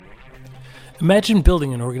Imagine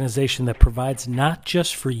building an organization that provides not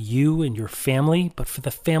just for you and your family, but for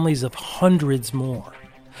the families of hundreds more.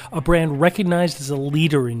 A brand recognized as a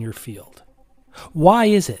leader in your field. Why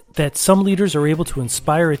is it that some leaders are able to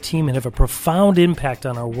inspire a team and have a profound impact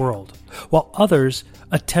on our world, while others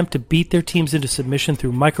attempt to beat their teams into submission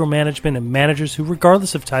through micromanagement and managers who,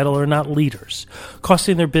 regardless of title, are not leaders,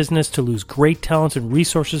 costing their business to lose great talent and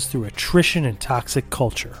resources through attrition and toxic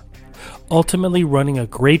culture, ultimately running a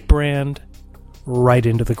great brand right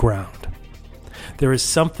into the ground? There is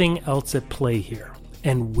something else at play here,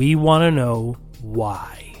 and we want to know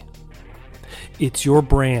why. It's your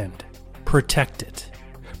brand. Protect it.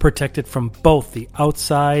 Protect it from both the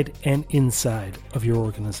outside and inside of your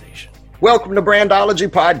organization. Welcome to Brandology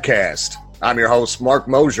Podcast. I'm your host, Mark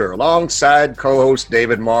Mosier, alongside co-host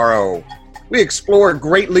David Morrow. We explore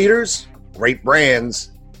great leaders, great brands,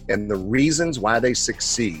 and the reasons why they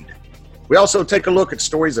succeed. We also take a look at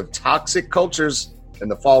stories of toxic cultures and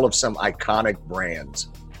the fall of some iconic brands.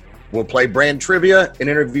 We'll play brand trivia and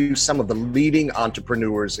interview some of the leading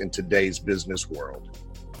entrepreneurs in today's business world.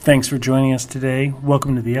 Thanks for joining us today.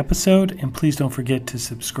 Welcome to the episode, and please don't forget to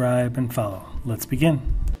subscribe and follow. Let's begin.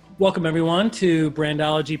 Welcome, everyone, to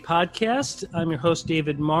Brandology Podcast. I'm your host,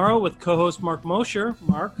 David Morrow, with co-host Mark Mosher.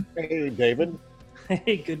 Mark. Hey, David.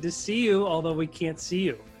 Hey, good to see you, although we can't see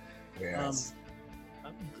you. Yes.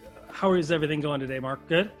 How is everything going today, Mark?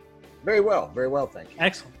 Good? Very well, thank you.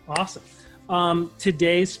 Excellent. Awesome.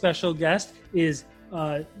 Today's special guest is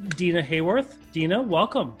Deana Haworth. Deana,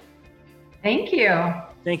 welcome. Thank you.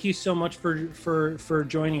 Thank you so much for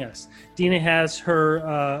joining us. Deana has her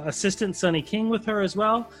assistant, Sunny King, with her as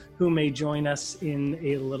well, who may join us in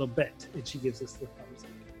a little bit, and she gives us the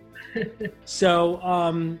thumbs up.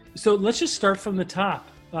 So let's just start from the top.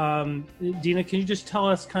 Deana, can you just tell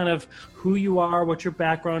us kind of who you are, what your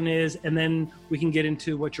background is, and then we can get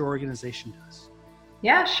into what your organization does.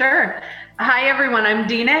 Yeah, sure. Hi, everyone. I'm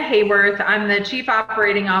Deana Haworth. I'm the Chief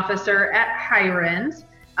Operating Officer at Hirons.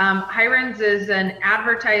 Hirons is an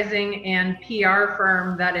advertising and PR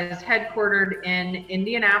firm that is headquartered in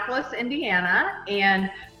Indianapolis, Indiana, and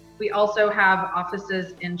we also have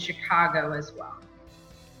offices in Chicago as well.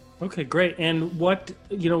 Okay, great. And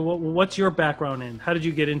what's your background in? How did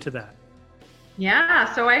you get into that?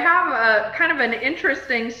 Yeah, so I have a kind of an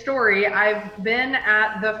interesting story. I've been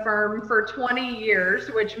at the firm for 20 years,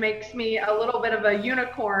 which makes me a little bit of a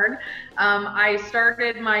unicorn. I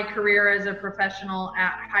started my career as a professional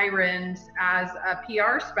at Hirons as a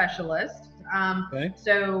PR specialist. Okay.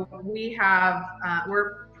 So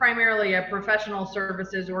we're primarily a professional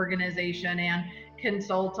services organization and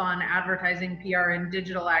consult on advertising, PR, and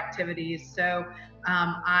digital activities. So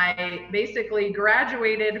I basically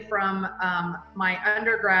graduated from my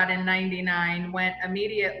undergrad in '99, went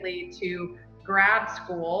immediately to grad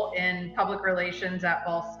school in public relations at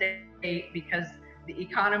Ball State because the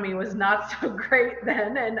economy was not so great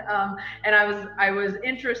then, and I was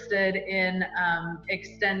interested in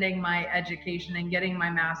extending my education and getting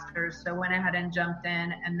my master's. So went ahead and jumped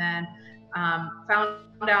in, and then found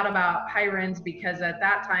out about Hirons because at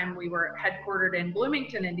that time we were headquartered in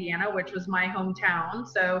Bloomington, Indiana, which was my hometown.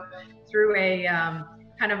 So through a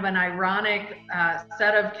kind of an ironic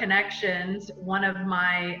set of connections, one of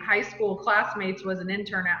my high school classmates was an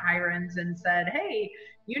intern at Hirons and said, "Hey,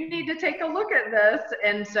 you need to take a look at this."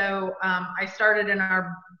 And so I started in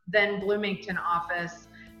our then Bloomington office,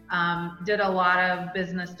 did a lot of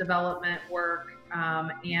business development work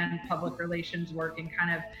and public relations work, and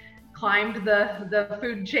kind of climbed the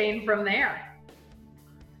food chain from there.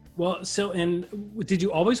 Well, and did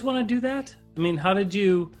you always want to do that? I mean, how did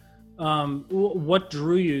you, what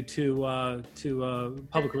drew you to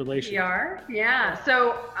public relations? PR, yeah.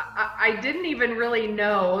 So I didn't even really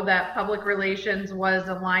know that public relations was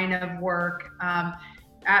a line of work.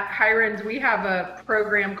 At Hirons, we have a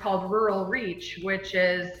program called Rural Reach, which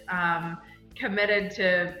is committed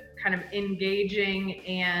to kind of engaging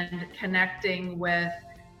and connecting with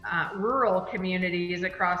rural communities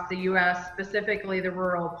across the U.S., specifically the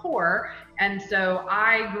rural poor. And so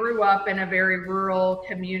I grew up in a very rural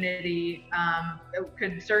community. It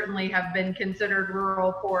could certainly have been considered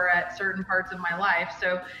rural poor at certain parts of my life.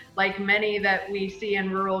 So like many that we see in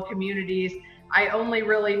rural communities, I only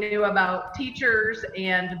really knew about teachers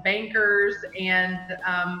and bankers and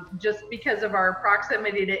just because of our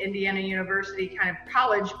proximity to Indiana University, kind of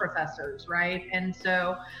college professors, right? And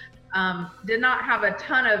so did not have a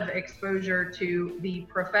ton of exposure to the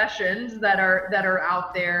professions that are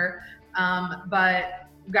out there, but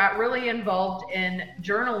got really involved in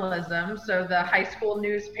journalism, so the high school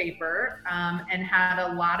newspaper, and had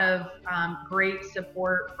a lot of great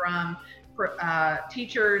support from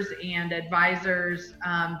teachers and advisors,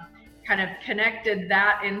 kind of connected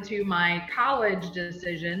that into my college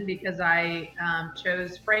decision because I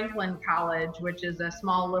chose Franklin College, which is a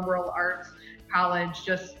small liberal arts college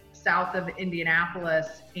just south of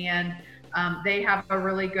Indianapolis. And they have a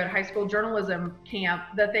really good high school journalism camp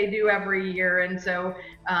that they do every year. And so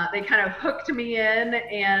they kind of hooked me in.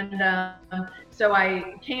 And so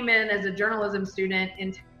I came in as a journalism student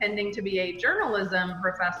intending to be a journalism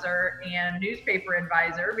professor and newspaper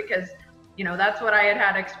advisor because, you know, that's what I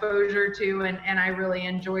had exposure to, and I really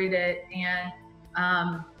enjoyed it.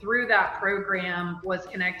 And through that program was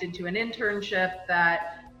connected to an internship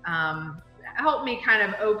that helped me kind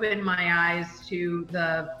of open my eyes to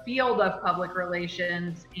the field of public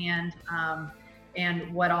relations and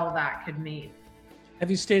what all that could mean. Have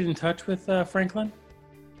you stayed in touch with Franklin?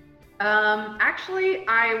 Actually,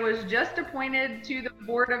 I was just appointed to the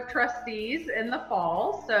board of trustees in the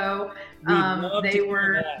fall, so they're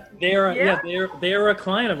a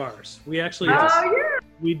client of ours. We actually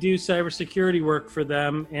we do cybersecurity work for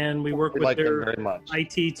them, and we work with their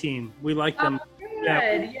IT team. We like them.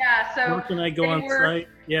 Yeah. So Mark and I go on site.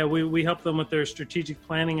 Yeah, we help them with their strategic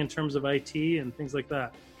planning in terms of IT and things like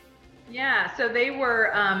that. Yeah, so they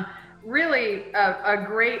were really a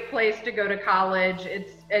great place to go to college.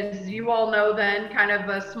 It's, as you all know then, kind of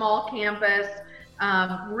a small campus,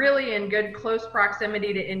 really in good close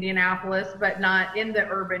proximity to Indianapolis, but not in the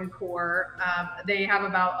urban core. They have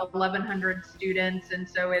about 1,100 students, and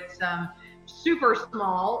so it's super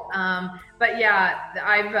small. But yeah,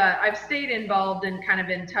 I've stayed involved and kind of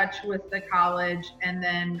in touch with the college, and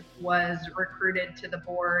then was recruited to the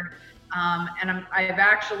board. And I've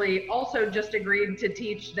actually also just agreed to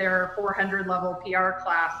teach their 400 level PR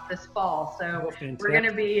class this fall. So we're going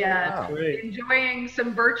to be enjoying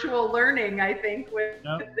some virtual learning, I think, with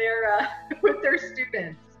their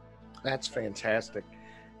students. That's fantastic.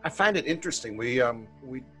 I find it interesting. We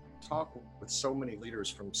talk with so many leaders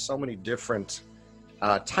from so many different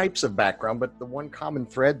types of background, but the one common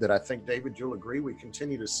thread that I think, David, you'll agree we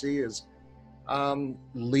continue to see is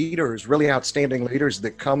leaders, really outstanding leaders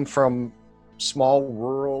that come from small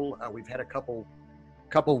rural. We've had a couple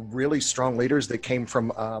really strong leaders that came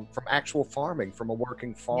from actual farming, from a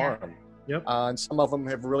working farm. Yeah. Yep. And some of them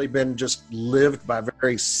have really been just lived by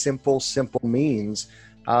very simple means.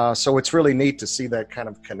 So it's really neat to see that kind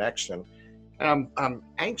of connection. And I'm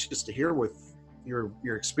anxious to hear with your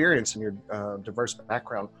experience and your diverse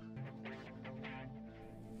background.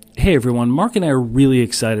 Hey everyone, Mark and I are really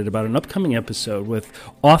excited about an upcoming episode with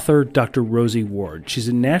author Dr. Rosie Ward. She's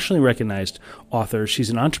a nationally recognized author. She's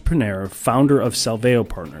an entrepreneur, founder of Salveo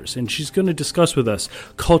Partners, and she's going to discuss with us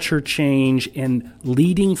culture change and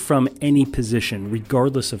leading from any position,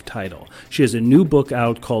 regardless of title. She has a new book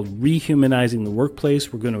out called Rehumanizing the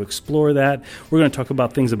Workplace. We're going to explore that. We're going to talk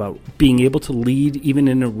about things about being able to lead even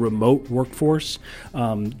in a remote workforce,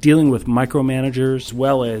 dealing with micromanagers, as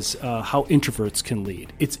well as how introverts can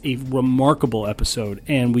lead. It's a remarkable episode,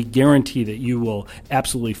 and we guarantee that you will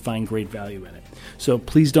absolutely find great value in it. So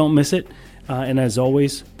please don't miss it. And as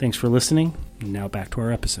always, thanks for listening. Now back to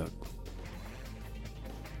our episode.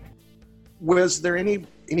 Was there any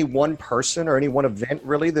one person or any one event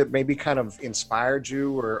really that maybe kind of inspired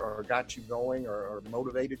you or got you going or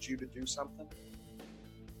motivated you to do something?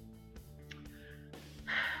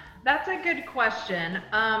 That's a good question.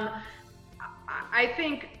 I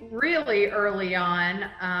think really early on,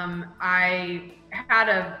 I had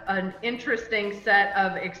an interesting set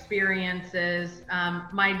of experiences.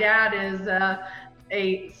 My dad is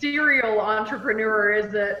a serial entrepreneur,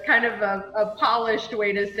 is a kind of a polished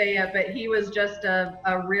way to say it, but he was just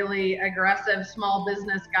a really aggressive small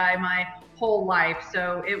business guy my whole life.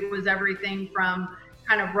 So it was everything from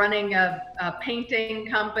kind of running a painting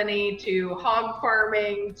company to hog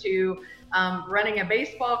farming to running a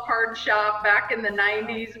baseball card shop back in the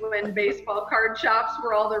 90s when baseball card shops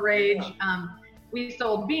were all the rage. We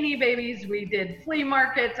sold Beanie Babies, we did flea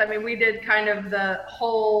markets. I mean, we did kind of the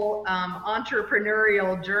whole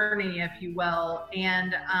entrepreneurial journey, if you will.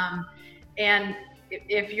 And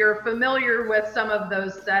if you're familiar with some of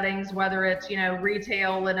those settings, whether it's,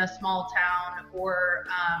 retail in a small town or,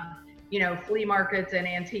 flea markets and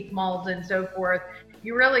antique malls and so forth,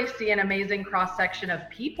 you really see an amazing cross-section of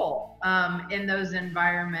people in those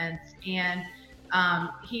environments. And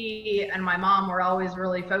he and my mom were always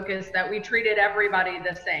really focused that we treated everybody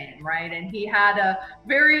the same, right? And he had a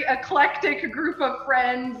very eclectic group of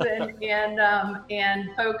friends and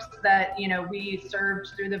folks that, we served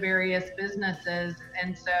through the various businesses.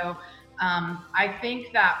 And so I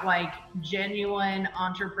think that like genuine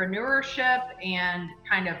entrepreneurship and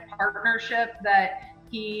kind of partnership that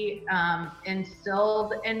he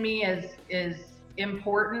instilled in me is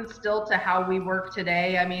important still to how we work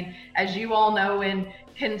today. I mean, as you all know, in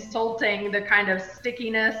consulting, the kind of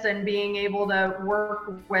stickiness and being able to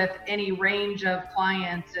work with any range of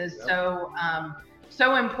clients is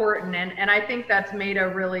so important. And I think that's made a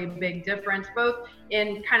really big difference, both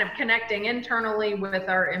in kind of connecting internally with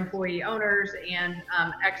our employee owners and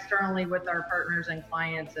externally with our partners and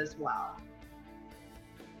clients as well.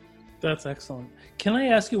 That's excellent. Can I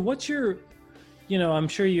ask you, what's your, I'm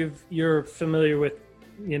sure you're familiar with,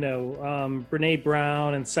 Brene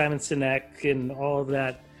Brown and Simon Sinek and all of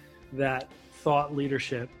that thought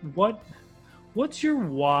leadership. What's your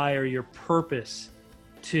why or your purpose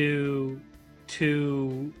to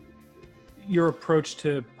your approach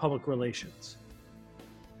to public relations?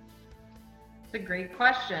 It's a great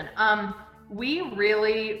question. We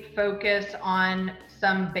really focus on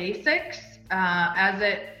some basics as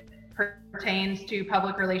it pertains to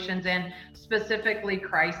public relations and specifically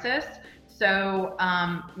crisis. So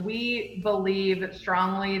we believe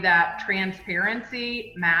strongly that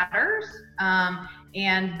transparency matters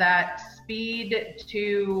and that speed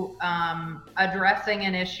to addressing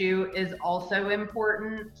an issue is also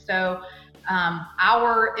important. So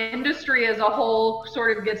our industry as a whole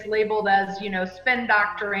sort of gets labeled as, spin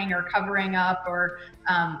doctoring or covering up or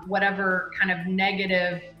whatever kind of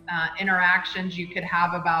negative interactions you could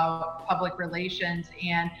have about public relations.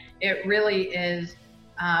 And it really is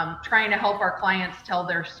trying to help our clients tell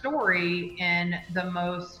their story in the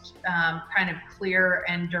most kind of clear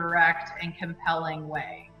and direct and compelling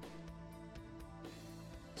way.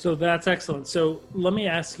 So that's excellent. So let me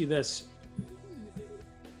ask you this.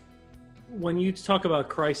 When you talk about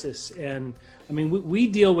crisis, and I mean, we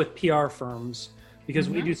deal with PR firms because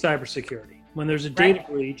we do cybersecurity. When there's a data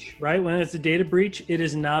breach, right? When it's a data breach, it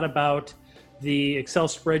is not about the Excel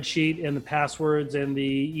spreadsheet and the passwords and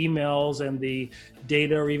the emails and the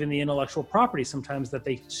data or even the intellectual property sometimes that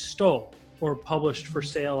they stole or published for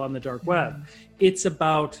sale on the dark web. It's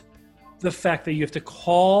about the fact that you have to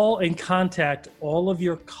call and contact all of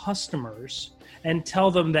your customers and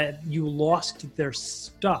tell them that you lost their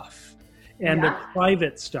stuff and their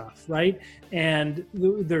private stuff, right? And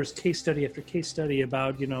there's case study after case study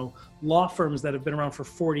about, law firms that have been around for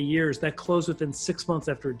 40 years that close within 6 months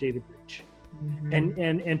after a data breach.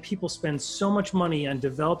 And people spend so much money on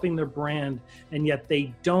developing their brand, and yet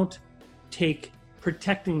they don't take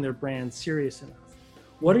protecting their brand serious enough.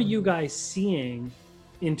 What are you guys seeing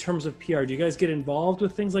in terms of PR? Do you guys get involved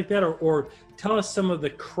with things like that, or tell us some of the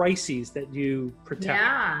crises that you protect?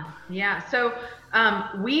 Yeah. So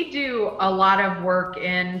we do a lot of work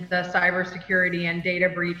in the cybersecurity and data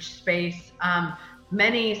breach space.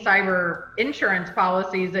 Many cyber insurance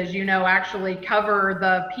policies, as you know, actually cover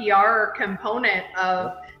the PR component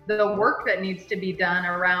of the work that needs to be done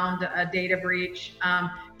around a data breach.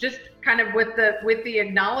 Just kind of with the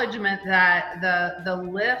acknowledgement that the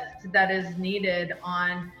lift that is needed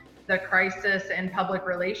on the crisis and public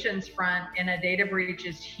relations front in a data breach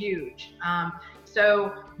is huge.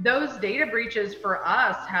 So those data breaches for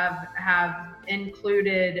us have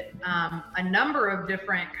included a number of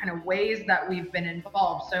different kind of ways that we've been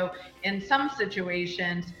involved. So in some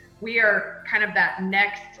situations, we are kind of that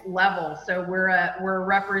next level. So we're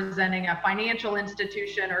representing a financial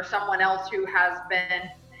institution or someone else who has been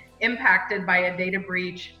impacted by a data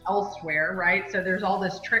breach elsewhere, right? So there's all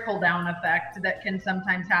this trickle down effect that can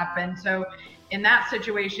sometimes happen. So in that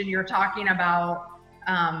situation, you're talking about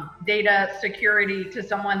data security to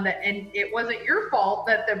someone and it wasn't your fault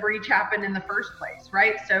that the breach happened in the first place,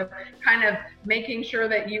 right? So kind of making sure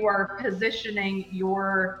that you are positioning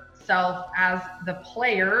yourself as the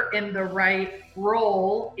player in the right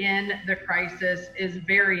role in the crisis is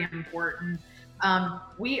very important.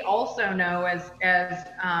 We also know as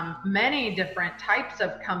many different types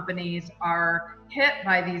of companies are hit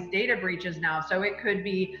by these data breaches now. So it could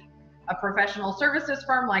be a professional services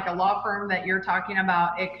firm like a law firm that you're talking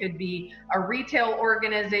about. It could be a retail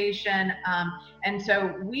organization. And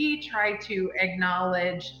so we try to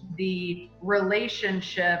acknowledge the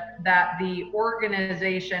relationship that the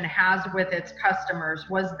organization has with its customers.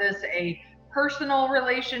 Was this a personal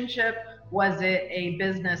relationship? Was it a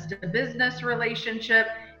business to business relationship?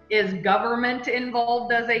 Is government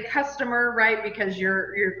involved as a customer, right? Because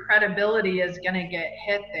your credibility is going to get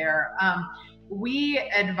hit there. We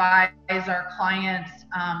advise our clients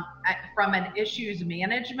from an issues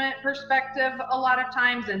management perspective a lot of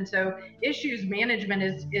times. And so issues management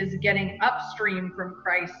is getting upstream from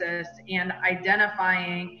crisis and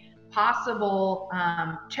identifying possible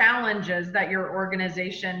challenges that your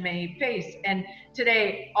organization may face. And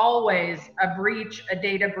today, always a breach, a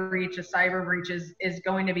data breach, a cyber breach is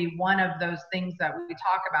going to be one of those things that we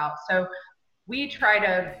talk about. So we try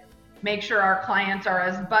to make sure our clients are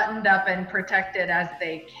as buttoned up and protected as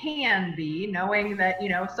they can be, knowing that,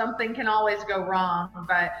 something can always go wrong.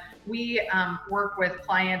 But we work with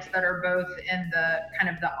clients that are both in the kind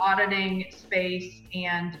of the auditing space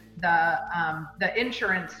and the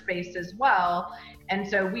insurance space as well. And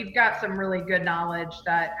so we've got some really good knowledge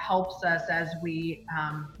that helps us as we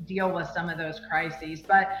deal with some of those crises.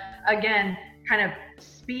 But again, kind of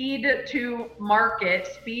speed to market,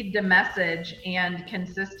 speed to message, and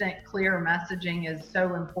consistent, clear messaging is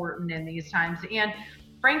so important in these times. And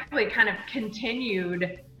frankly, kind of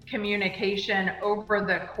continued communication over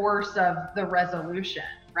the course of the resolution,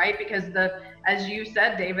 right? Because as you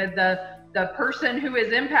said, David, the person who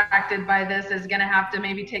is impacted by this is going to have to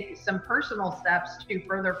maybe take some personal steps to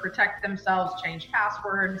further protect themselves, change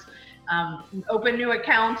passwords, open new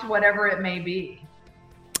accounts, whatever it may be.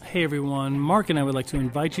 Hey everyone, Mark and I would like to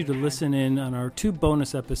invite you to listen in on our 2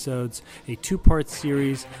 bonus episodes, a 2-part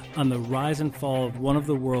series on the rise and fall of one of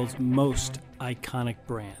the world's most iconic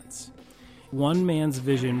brands. One man's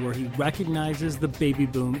vision where he recognizes the baby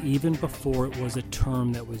boom even before it was a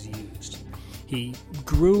term that was used. He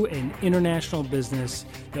grew an international business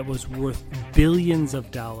that was worth billions of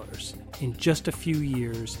dollars. In just a few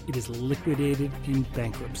years, it is liquidated in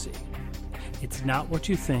bankruptcy. It's not what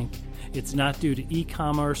you think. It's not due to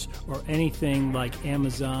e-commerce or anything like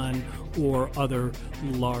Amazon or other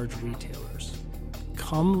large retailers.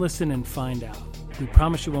 Come listen and find out. We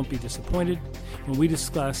promise you won't be disappointed when we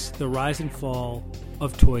discuss the rise and fall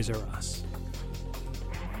of Toys R Us.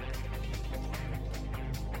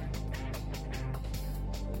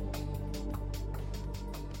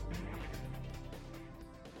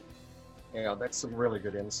 Yeah, that's some really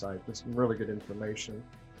good insight. That's some really good information.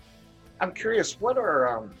 I'm curious, what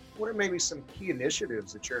are maybe some key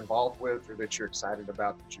initiatives that you're involved with or that you're excited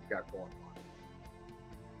about that you've got going on?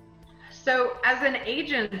 So as an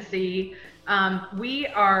agency, we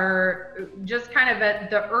are just kind of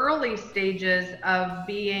at the early stages of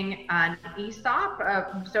being an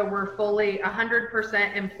ESOP. So we're fully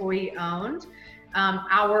 100% employee owned.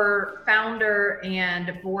 Our founder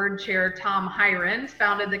and board chair, Tom Hirons,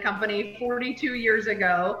 founded the company 42 years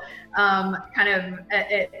ago.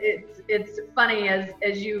 It's funny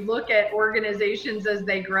as you look at organizations as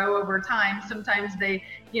they grow over time, sometimes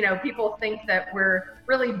people think that we're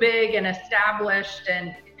really big and established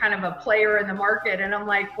and kind of a player in the market. And I'm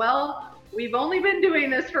like, well, we've only been doing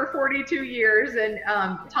this for 42 years. And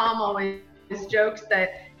Tom always jokes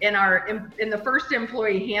that in the first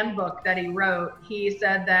employee handbook that he wrote, he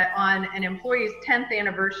said that on an employee's 10th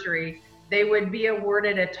anniversary, they would be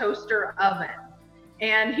awarded a toaster oven.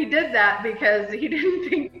 And he did that because he didn't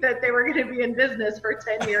think that they were going to be in business for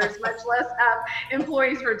 10 years, much less have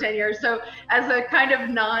employees for 10 years. So as a kind of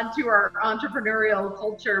nod to our entrepreneurial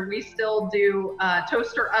culture, we still do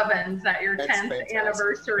toaster ovens at your 10th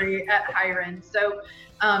anniversary at Hiron. So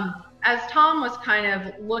as Tom was kind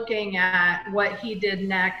of looking at what he did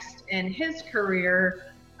next in his career,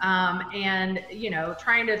 and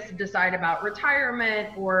trying to decide about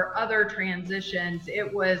retirement or other transitions,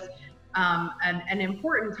 it was an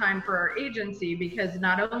important time for our agency, because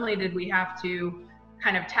not only did we have to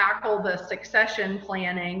kind of tackle the succession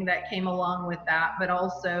planning that came along with that, but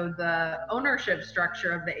also the ownership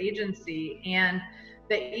structure of the agency. And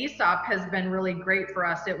the ESOP has been really great for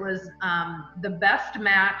us. It was the best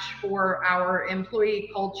match for our employee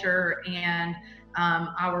culture and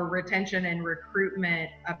our retention and recruitment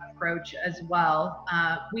approach as well.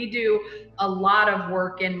 We do a lot of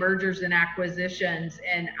work in mergers and acquisitions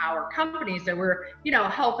in our company. So we're,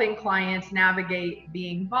 helping clients navigate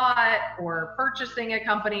being bought or purchasing a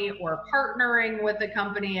company or partnering with a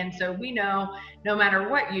company. And so we know no matter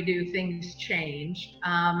what you do, things change.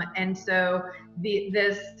 And so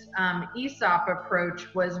this ESOP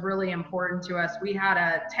approach was really important to us. We had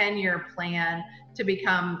a 10-year plan to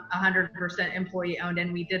become 100% employee owned,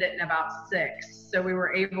 and we did it in about 6. So we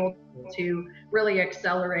were able to really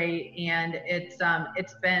accelerate, and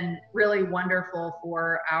it's been really wonderful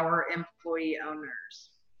for our employee owners.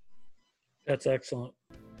 That's excellent.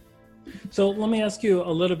 So let me ask you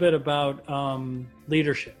a little bit about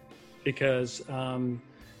leadership, because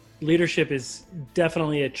leadership is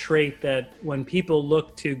definitely a trait that when people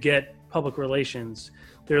look to get public relations,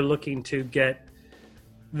 they're looking to get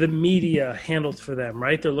the media handled for them,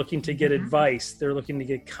 right? They're looking to get advice. They're looking to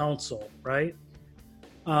get counsel, right?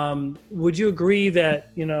 Would you agree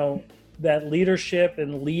that, that leadership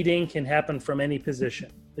and leading can happen from any position?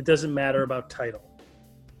 It doesn't matter about title.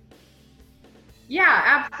 Yeah,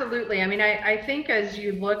 absolutely. I mean, I think as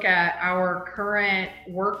you look at our current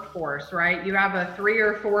workforce, right, you have a 3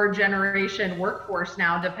 or 4 generation workforce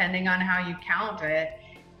now, depending on how you count it.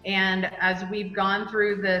 And as we've gone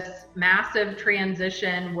through this massive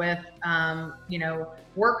transition with,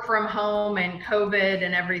 work from home and COVID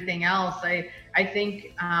and everything else, I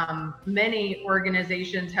think many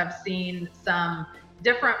organizations have seen some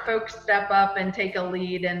different folks step up and take a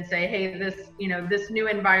lead and say, hey, this new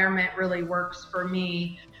environment really works for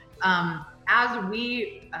me. As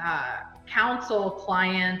we counsel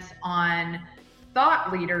clients on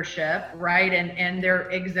thought leadership, right, and their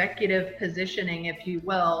executive positioning, if you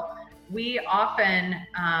will, we often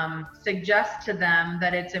suggest to them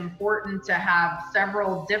that it's important to have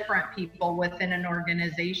several different people within an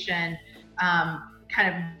organization kind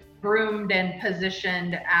of groomed and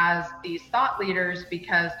positioned as these thought leaders,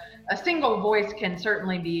 because a single voice can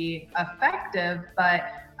certainly be effective,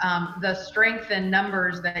 but the strength in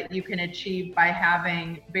numbers that you can achieve by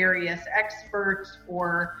having various experts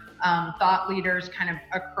or thought leaders kind of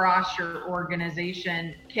across your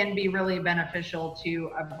organization can be really beneficial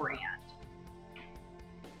to a brand.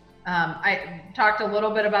 I talked a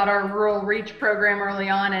little bit about our Rural Reach program early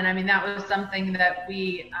on, and I mean, that was something that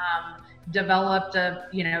we developed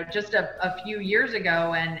just a few years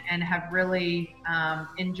ago, and have really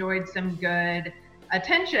enjoyed some good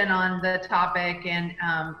attention on the topic,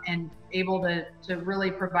 and able to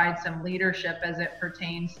really provide some leadership as it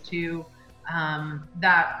pertains to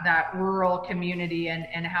that rural community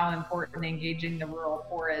and how important engaging the rural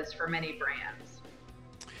poor is for many brands.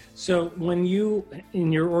 So when you,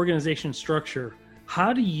 in your organization structure,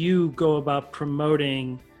 how do you go about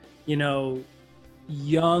promoting,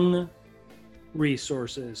 young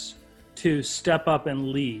resources to step up and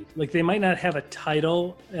lead? Like, they might not have a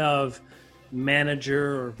title of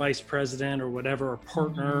manager or vice president or whatever, or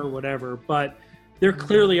partner or whatever, but there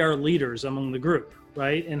clearly are leaders among the group,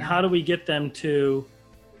 right? And how do we get them to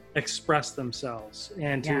express themselves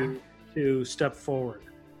and to step forward?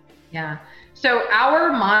 Yeah. So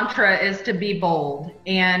our mantra is to be bold,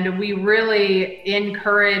 and we really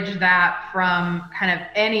encourage that from kind of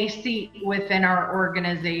any seat within our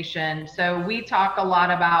organization. So we talk a lot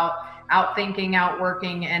about outthinking,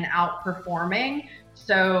 outworking, and outperforming.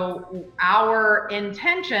 So our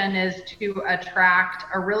intention is to attract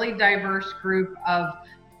a really diverse group of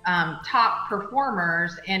top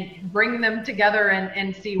performers and bring them together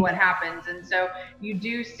and see what happens. And so you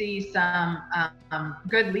do see some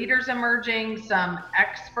good leaders emerging, some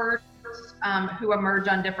experts who emerge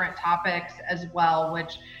on different topics as well,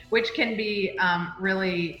 which can be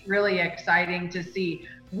really, really exciting to see.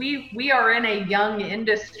 We are in a young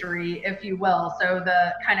industry, if you will. So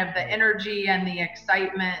the kind of the energy and the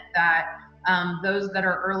excitement that those that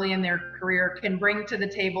are early in their career can bring to the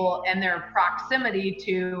table, and their proximity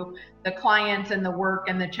to the clients and the work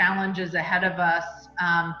and the challenges ahead of us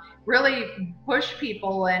really push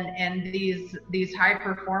people, and these high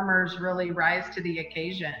performers really rise to the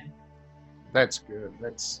occasion. That's good.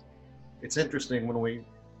 It's interesting when we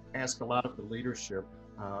ask a lot of the leadership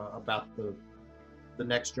about the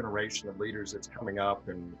next generation of leaders that's coming up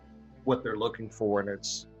and what they're looking for, and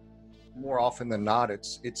it's more often than not,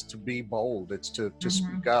 it's to be bold. It's to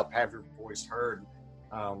speak up, have your voice heard.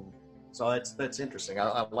 So that's interesting.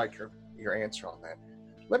 I like your answer on that.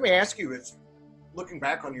 Let me ask you, is looking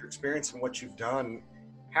back on your experience and what you've done,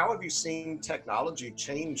 how have you seen technology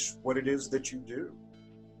change what it is that you do?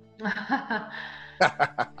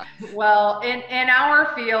 Well, in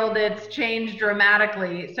our field, it's changed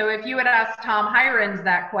dramatically. So if you had asked Tom Hirons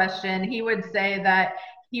that question, he would say that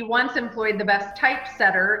he once employed the best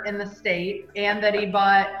typesetter in the state, and that he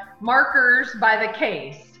bought markers by the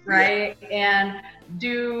case, right? Yeah. And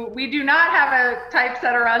we do not have a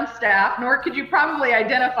typesetter on staff, nor could you probably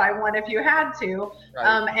identify one if you had to.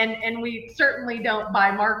 Right. And we certainly don't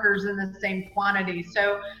buy markers in the same quantity.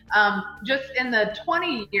 So just in the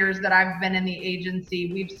 20 years that I've been in the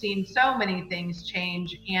agency, we've seen so many things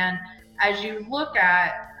change. And as you look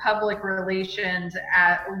at public relations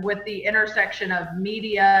with the intersection of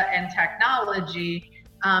media and technology,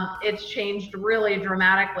 it's changed really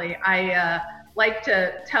dramatically. I like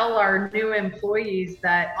to tell our new employees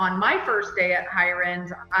that on my first day at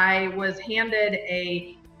Hirons, I was handed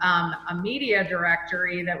a media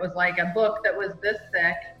directory that was like a book that was this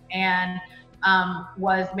thick, and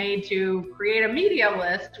was made to create a media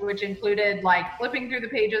list, which included like flipping through the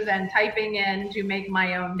pages and typing in to make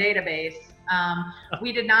my own database.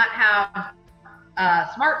 We did not have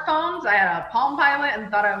smartphones. I had a Palm Pilot and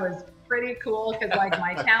thought I was pretty cool because like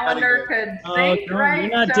my calendar could sync, right?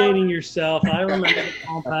 You're not dating yourself. I remember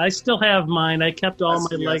I still have mine. I kept all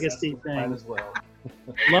my legacy things as well.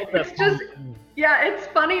 Love that. It's just, yeah, it's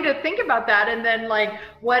funny to think about that. And then like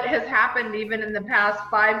what has happened even in the past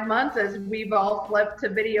 5 months as we've all flipped to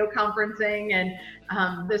video conferencing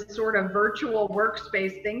and this sort of virtual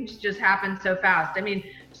workspace, things just happen so fast. I mean,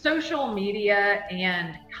 social media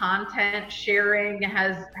and content sharing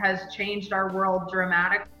has changed our world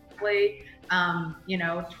dramatically.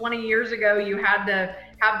 20 years ago, you had to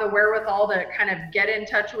have the wherewithal to kind of get in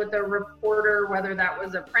touch with a reporter, whether that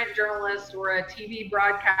was a print journalist or a TV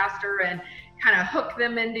broadcaster, and kind of hook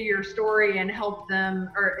them into your story and help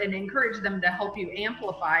them and encourage them to help you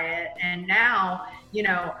amplify it. And now,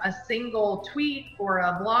 a single tweet or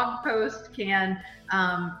a blog post can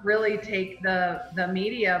really take the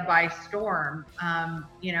media by storm.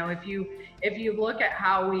 If you look at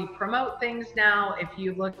how we promote things now, if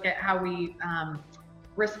you look at how we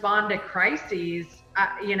respond to crises,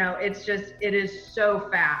 it is so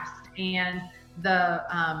fast. And the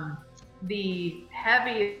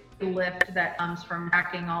heavy lift that comes from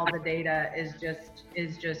tracking all the data is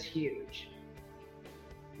just huge.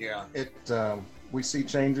 Yeah, we see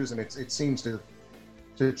changes, and it seems to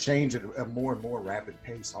change at a more and more rapid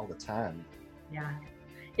pace all the time. Yeah.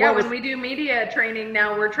 Yeah, when we do media training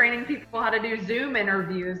now, we're training people how to do Zoom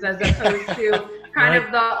interviews as opposed to kind of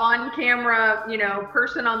the on-camera,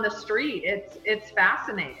 person on the street. It's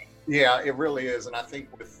fascinating. Yeah, it really is, and I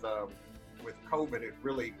think with COVID, it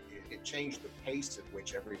changed the pace at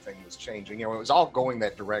which everything was changing. It was all going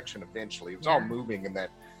that direction eventually. It was all moving in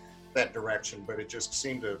that direction, but it just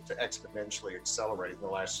seemed to exponentially accelerate in the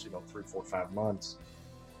last 3, 4, 5 months.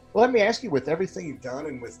 Well, let me ask you, with everything you've done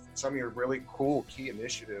and with some of your really cool key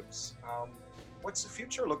initiatives, what's the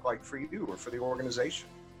future look like for you or for the organization?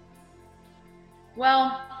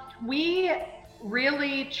 Well, we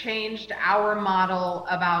really changed our model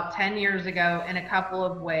about 10 years ago in a couple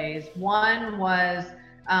of ways. One was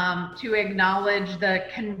to acknowledge the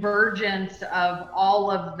convergence of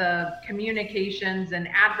all of the communications and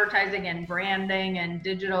advertising and branding and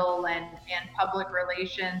digital and public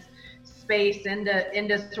relations space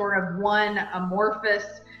into sort of one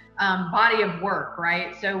amorphous body of work,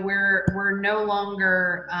 right? So we're no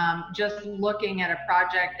longer just looking at a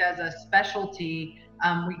project as a specialty.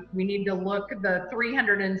 We need to look the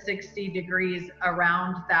 360 degrees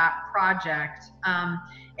around that project.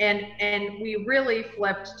 And we really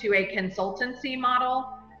flipped to a consultancy model,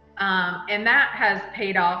 and that has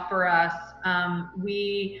paid off for us.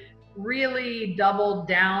 We really doubled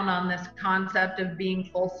down on this concept of being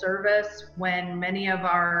full service when many of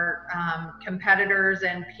our competitors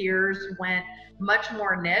and peers went much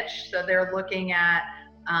more niche. So they're looking at,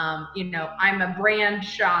 I'm a brand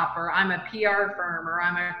shop, or I'm a PR firm, or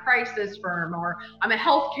I'm a crisis firm, or I'm a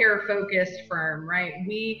healthcare focused firm, right?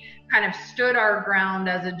 We kind of stood our ground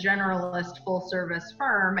as a generalist full service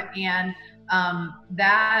firm, and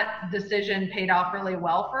that decision paid off really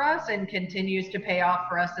well for us and continues to pay off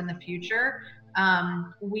for us in the future.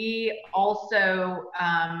 We also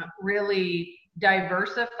really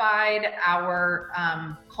diversified our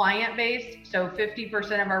client base. So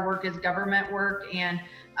 50% of our work is government work, and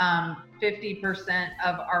 50%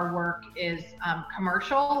 of our work is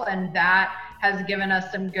commercial, and that has given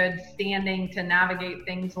us some good standing to navigate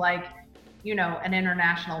things like, an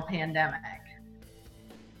international pandemic.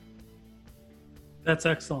 That's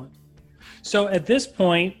excellent. So at this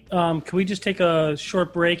point, can we just take a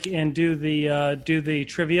short break and do the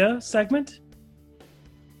trivia segment?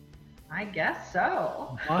 I guess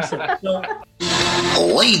so. Awesome. So,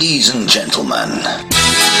 ladies and gentlemen,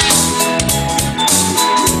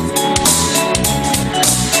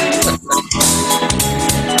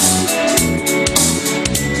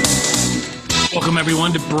 welcome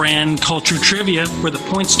everyone to Brand Culture Trivia, where the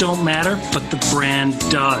points don't matter, but the brand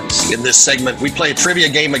does. In this segment, we play a trivia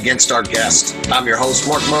game against our guest. I'm your host,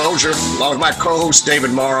 Mark Mosier, along with my co-host,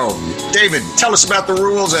 David Morrow. David, tell us about the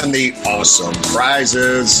rules and the awesome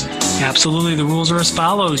prizes. Absolutely. The rules are as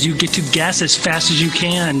follows. You get to guess as fast as you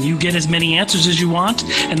can. You get as many answers as you want,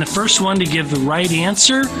 and the first one to give the right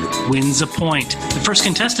answer wins a point. The first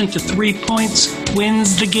contestant to 3 points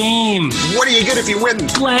wins the game. What do you get if you win?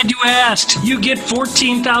 Glad you asked. You get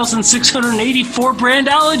 14,684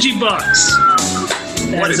 Brandology bucks.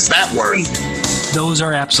 What is that worth? Those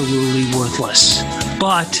are absolutely worthless,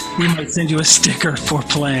 but we might send you a sticker for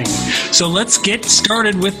playing. So let's get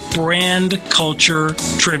started with Brand Culture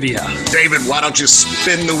Trivia. David, why don't you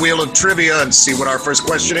spin the wheel of trivia and see what our first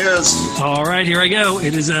question is? All right, here I go.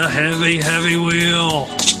 It is a heavy, heavy wheel.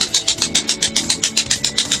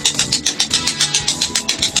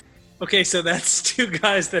 Okay, so that's two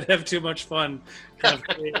guys that have too much fun. Kind of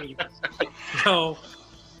creating. So,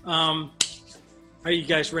 are you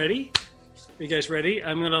guys ready? Are you guys ready?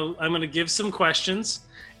 I'm gonna give some questions,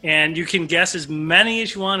 and you can guess as many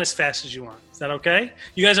as you want, as fast as you want. Is that okay?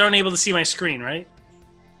 You guys aren't able to see my screen, right?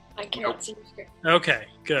 I can't see your screen. Okay,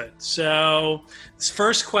 good. So this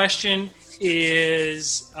first question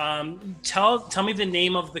is, tell me the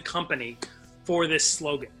name of the company for this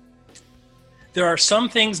slogan. There are some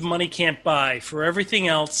things money can't buy. For everything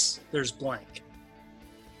else, there's blank.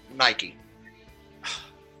 Nike.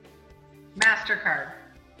 MasterCard.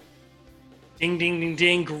 Ding, ding, ding,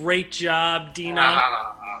 ding. Great job, Deana.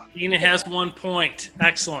 Deana has 1 point.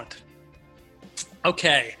 Excellent.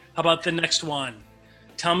 Okay, how about the next one?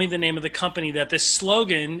 Tell me the name of the company that this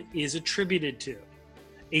slogan is attributed to.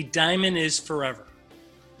 A diamond is forever.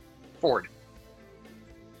 Ford.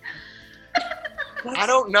 I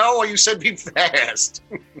don't know. You said be fast.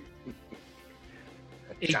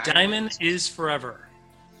 A diamond is forever.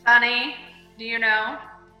 Sunny, do you know?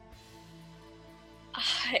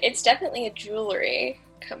 It's definitely a jewelry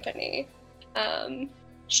company.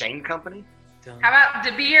 Shane Company? How about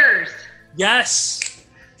De Beers? Yes.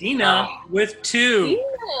 Deana with 2.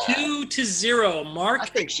 Yeah. 2-0. Mark. I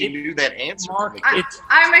think she knew that answer. Mark,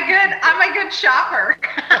 I'm a good shopper.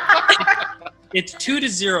 It's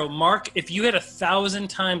 2-0. Mark, if you had 1,000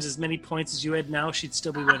 times as many points as you had now, she'd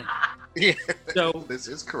still be winning. Yeah, So this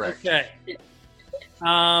is correct. okay.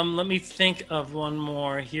 Let me think of one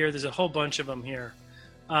more here. There's a whole bunch of them here.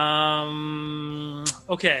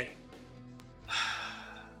 Okay.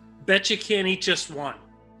 Bet you can't eat just one.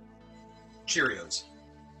 Cheerios.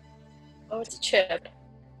 Oh, it's a chip.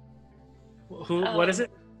 What is it?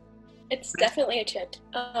 It's definitely a chip.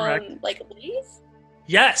 Correct. Like Lay's?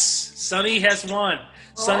 Yes. Sunny has 1.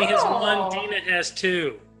 Sunny has 1. Oh. Deana has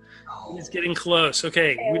 2. He's getting close.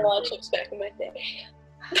 Okay. I had a lot of chips back in my day.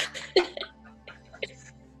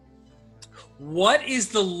 What is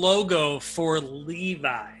the logo for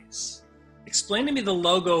Levi's? Explain to me the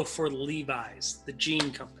logo for Levi's, the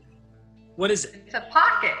jean company. What is it? It's a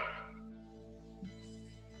pocket.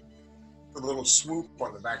 The little swoop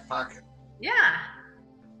on the back pocket. Yeah.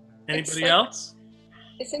 Anybody like- else?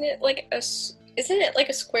 Isn't it like a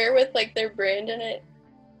square with like their brand in it?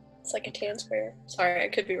 It's like a tan square. Sorry, I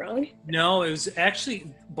could be wrong. No, it was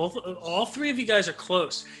actually all 3 of you guys are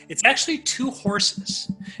close. It's actually 2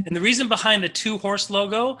 horses. And the reason behind the 2-horse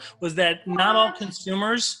logo was that not all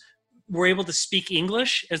consumers were able to speak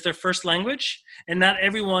English as their first language. And not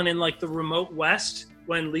everyone in like the remote West,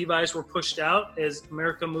 when Levi's were pushed out as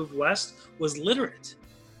America moved west, was literate.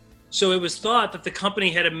 So it was thought that the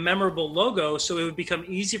company had a memorable logo, so it would become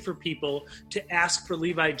easy for people to ask for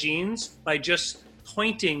Levi jeans by just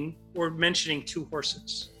pointing or mentioning 2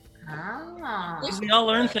 horses. Oh. We all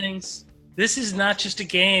learn things. This is not just a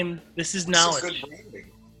game. This is knowledge. This is good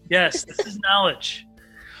branding. Yes, this is knowledge.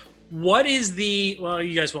 What is the? Well,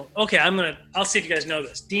 you guys won't. Okay, I'll see if you guys know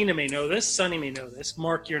this. Deana may know this. Sunny may know this.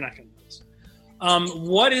 Mark, you're not going to know this.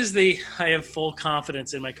 What is the? I have full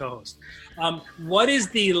confidence in my co-host. What is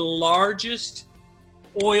the largest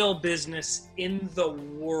oil business in the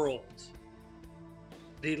world?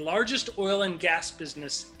 The largest oil and gas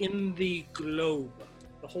business in the globe,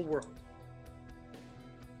 the whole world.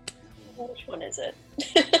 Which one is it?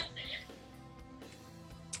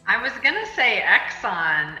 I was gonna say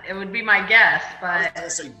Exxon. It would be my guess, I was but going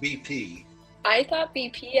to say BP. I thought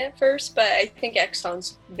BP at first, but I think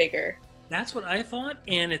Exxon's bigger. That's what I thought,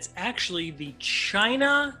 and it's actually the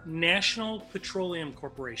China National Petroleum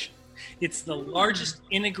Corporation. It's the largest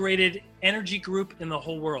integrated energy group in the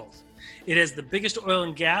whole world. It has the biggest oil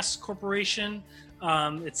and gas corporation.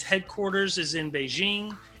 Its headquarters is in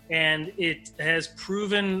Beijing, and it has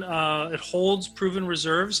it holds proven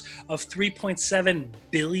reserves of 3.7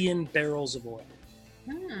 billion barrels of oil.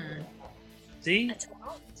 See, That's a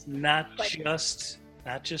lot. it's not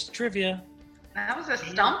just trivia. that was a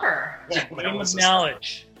stumper. Game of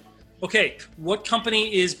knowledge. Okay, what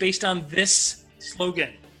company is based on this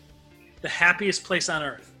slogan? The happiest place on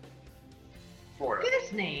earth. Florida.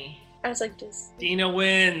 Disney. I was like, this. Deana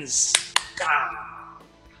wins.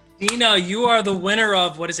 Deana, you are the winner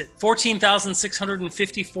of,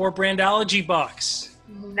 14,654 Brandology bucks.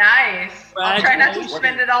 Nice. I'll try not to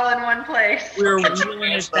spend it all in one place. We're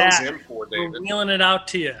wheeling it back. in for, We're David. wheeling it out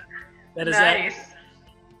to you. That is Nice.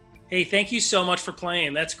 Hey, thank you so much for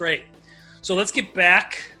playing. That's great. So let's get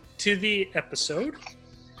back to the episode.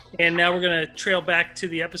 And now we're going to trail back to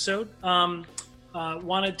the episode.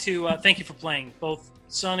 Wanted to thank you for playing. Both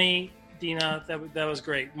Sunny, Deana, that was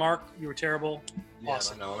great. Mark, you were terrible. Yeah,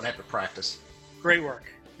 Awesome. I know. I'm going to have to practice. Great work.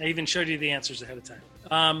 I even showed you the answers ahead of time.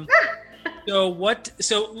 Let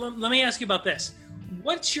me ask you about this.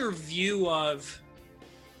 What's your view of,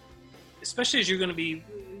 especially as you're going to be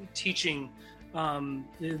teaching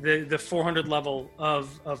the 400 level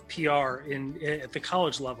of PR at the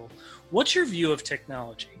college level, what's your view of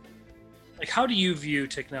technology? Like, how do you view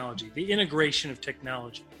technology, the integration of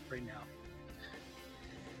technology right now?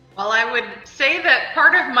 Well, I would say that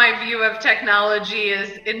part of my view of technology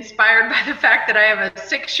is inspired by the fact that I have a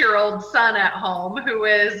 6-year-old son at home who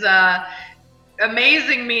is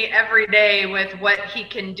amazing me every day with what he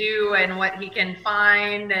can do and what he can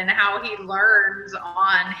find and how he learns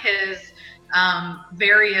on his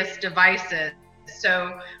various devices.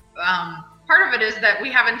 So part of it is that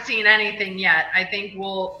we haven't seen anything yet. I think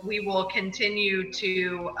we will continue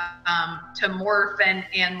to morph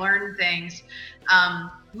and learn things.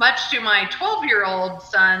 Much to my 12-year-old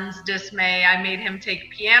son's dismay, I made him take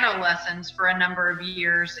piano lessons for a number of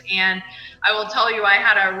years. And I will tell you, I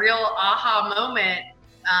had a real aha moment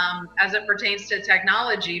as it pertains to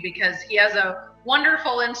technology, because he has a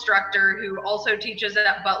wonderful instructor who also teaches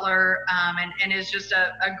at Butler and is just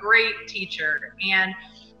a great teacher. And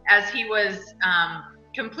as he was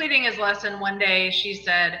completing his lesson one day, she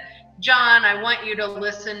said, "John, I want you to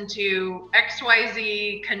listen to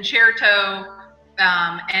XYZ concerto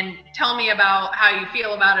and tell me about how you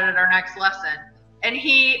feel about it at our next lesson." And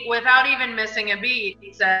he, without even missing a beat,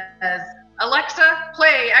 says, "Alexa,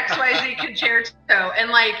 play XYZ concerto." And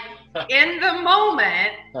like in the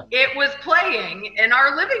moment, it was playing in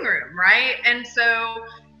our living room, right? And so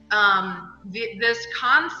this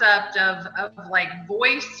concept of like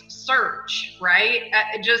voice search, right,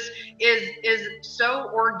 just is so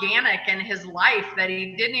organic in his life that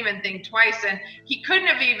he didn't even think twice, and he couldn't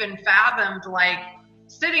have even fathomed like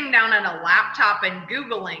sitting down on a laptop and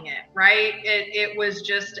Googling it, right? It was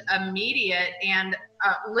just immediate and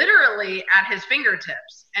literally at his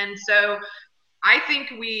fingertips. And so I think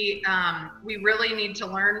we really need to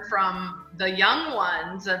learn from the young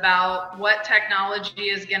ones about what technology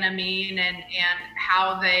is going to mean and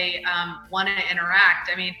how they want to interact.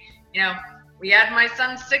 I mean, we had my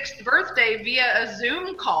son's 6th birthday via a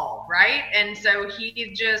Zoom call, right? And so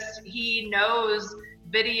he knows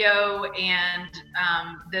video and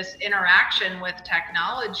this interaction with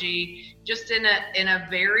technology just in a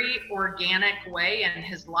very organic way in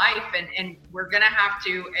his life, and we're going to have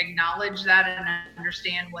to acknowledge that and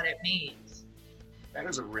understand what it means. That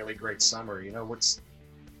is a really great summary.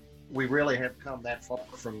 We really have come that far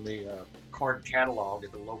from the card catalog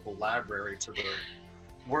at the local library to the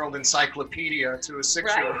World Encyclopedia to a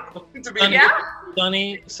 6-year-old. Right. To be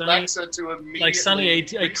Sonny, Alexa to like Sonny,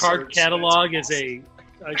 a card catalog is a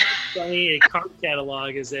card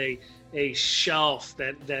catalog is a shelf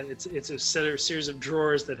that it's a series of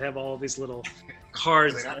drawers that have all these little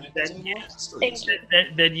cards that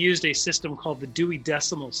used a system called the Dewey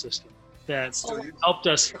Decimal System that helped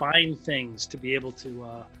us find things to be able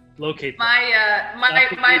to locate them.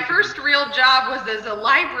 My first real job was as a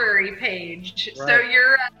library page. Right. So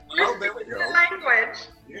you're there we go. The language.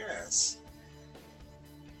 Yes.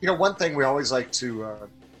 One thing we always like to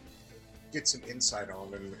get some insight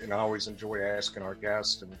on, and I always enjoy asking our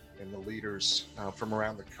guests and the leaders from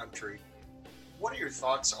around the country, what are your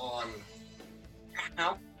thoughts on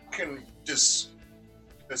how can this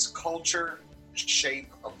culture shape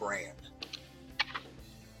a brand?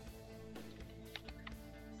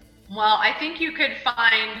 Well, I think you could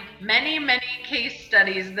find many, many case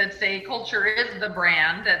studies that say culture is the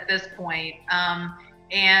brand at this point.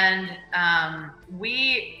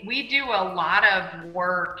 We do a lot of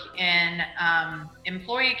work in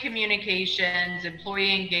employee communications,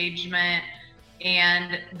 employee engagement,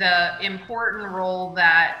 and the important role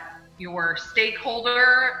that your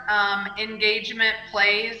stakeholder engagement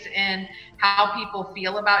plays in how people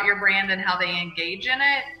feel about your brand and how they engage in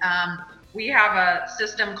it. We have a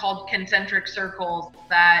system called concentric circles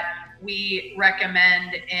that we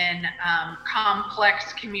recommend in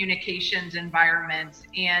complex communications environments,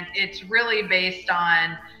 and it's really based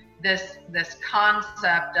on this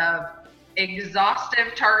concept of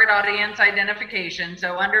exhaustive target audience identification,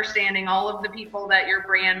 so understanding all of the people that your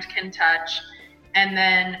brand can touch, and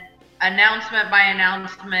then announcement by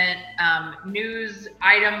announcement, news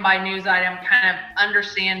item by news item, kind of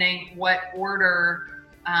understanding what order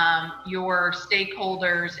your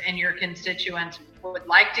stakeholders and your constituents would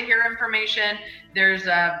like to hear information. There's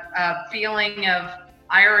a feeling of,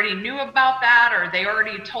 I already knew about that, or they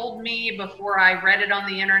already told me before I read it on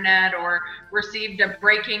the internet or received a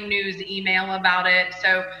breaking news email about it.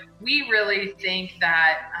 So we really think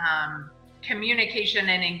that communication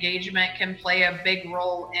and engagement can play a big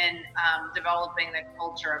role in developing the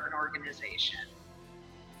culture of an organization.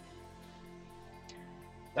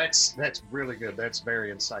 That's really good. That's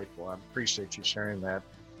very insightful. I appreciate you sharing that.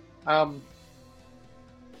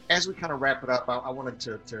 As we kind of wrap it up, I wanted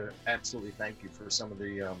to absolutely thank you for some of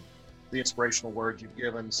the inspirational words you've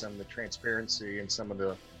given, some of the transparency, and some of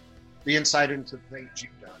the insight into the things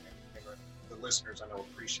you've done. And the listeners, I know,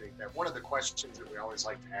 appreciate that. One of the questions that we always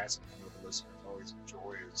like to ask, and I know the listeners always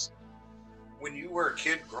enjoy, is when you were a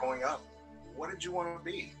kid growing up, what did you want to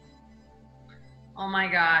be? Oh my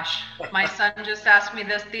gosh. My son just asked me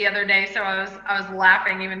this the other day, so I was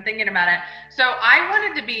laughing even thinking about it. So I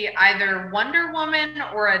wanted to be either Wonder Woman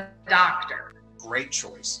or a doctor. Great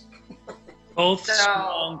choice. Both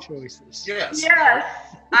strong choices. Yes. Yes.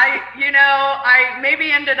 I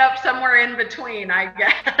maybe ended up somewhere in between, I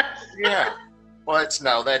guess. Yeah. Well,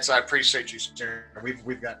 I appreciate you sharing.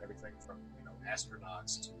 We've gotten everything from,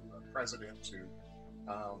 astronauts to president to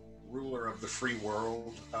ruler of the free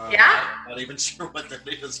world. Yeah. I'm not even sure what that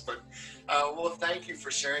is, but well, thank you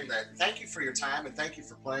for sharing that. Thank you for your time, and thank you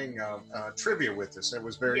for playing trivia with us. It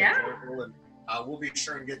was very enjoyable, and we'll be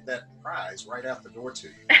sure and get that prize right out the door to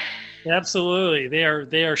you. Absolutely.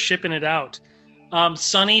 They are shipping it out.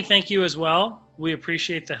 Sonny, thank you as well. We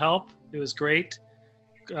appreciate the help. It was great.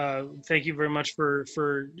 Thank you very much for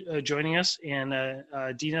joining us. And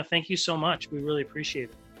Deana, thank you so much. We really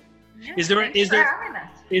appreciate it. Yeah,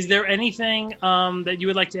 is there anything that you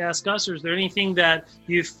would like to ask us, or is there anything that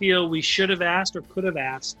you feel we should have asked or could have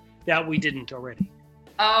asked that we didn't already?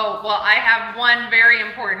 Oh, well, I have one very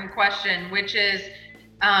important question, which is,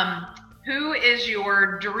 who is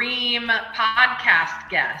your dream podcast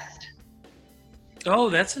guest? Oh,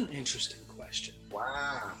 that's an interesting question.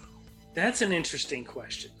 Wow. That's an interesting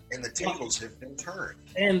question. And the tables have been turned.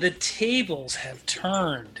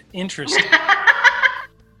 Interesting.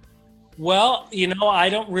 Well, I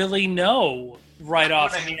don't really know right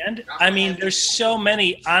offhand. I mean, there's so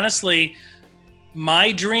many. Honestly,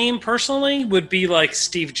 my dream personally would be like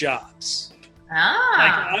Steve Jobs. Like,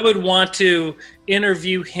 I would want to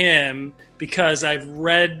interview him because I've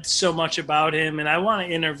read so much about him, and I want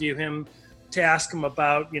to interview him to ask him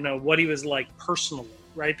about, what he was like personally,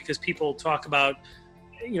 right? Because people talk about,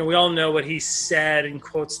 we all know what he said and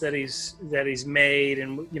quotes that he's made,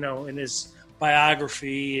 and in his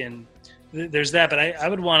biography, and there's that. But I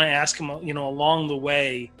would want to ask him, along the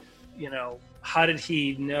way, how did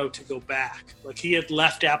he know to go back? Like, he had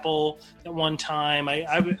left Apple at one time.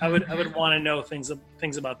 I would want to know things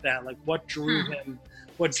about that. Like, what drew him?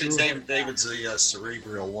 David's the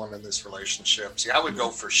cerebral one in this relationship. See, I would go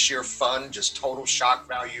for sheer fun, just total shock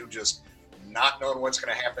value, just not knowing what's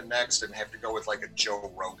going to happen next, and have to go with like a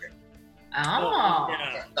Joe Rogan. Oh.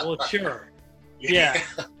 Yeah. Well, sure. Yeah.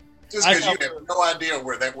 Just because you have no idea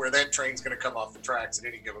where that train's going to come off the tracks at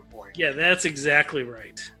any given point. Yeah, that's exactly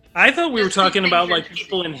right. I thought we were talking about like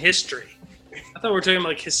people in history. I thought we were talking about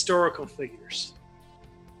like historical figures.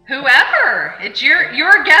 Whoever, it's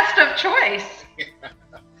your guest of choice.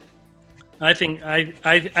 I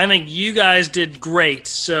think you guys did great,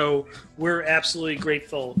 so we're absolutely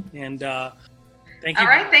grateful, and thank you. All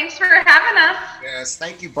right, thanks for having us. Yes,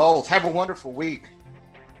 thank you both. Have a wonderful week.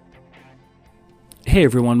 Hey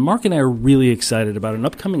everyone, Mark and I are really excited about an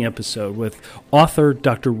upcoming episode with author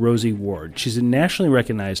Dr. Rosie Ward. She's a nationally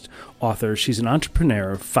recognized author. She's an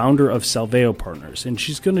entrepreneur, founder of Salveo Partners, and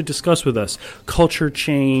she's going to discuss with us culture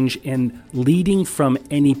change and leading from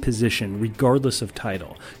any position, regardless of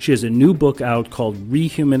title. She has a new book out called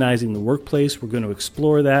Rehumanizing the Workplace. We're going to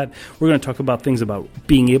explore that. We're going to talk about things about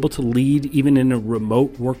being able to lead even in a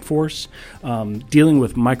remote workforce, dealing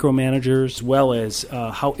with micromanagers, as well as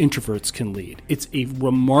how introverts can lead. It's a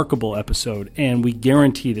remarkable episode, and we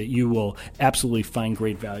guarantee that you will absolutely find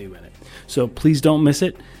great value in it. So please don't miss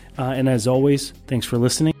it. And as always, thanks for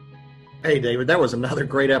listening. Hey, David, that was another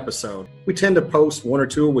great episode. We tend to post 1 or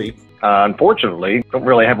 2 a week. Unfortunately, don't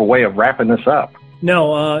really have a way of wrapping this up.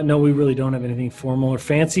 No, we really don't have anything formal or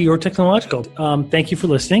fancy or technological. Thank you for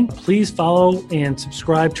listening. Please follow and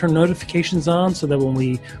subscribe, turn notifications on so that when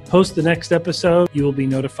we post the next episode, you will be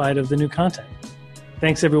notified of the new content.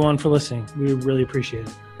 Thanks, everyone, for listening. We really appreciate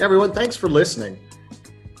it. Everyone, thanks for listening.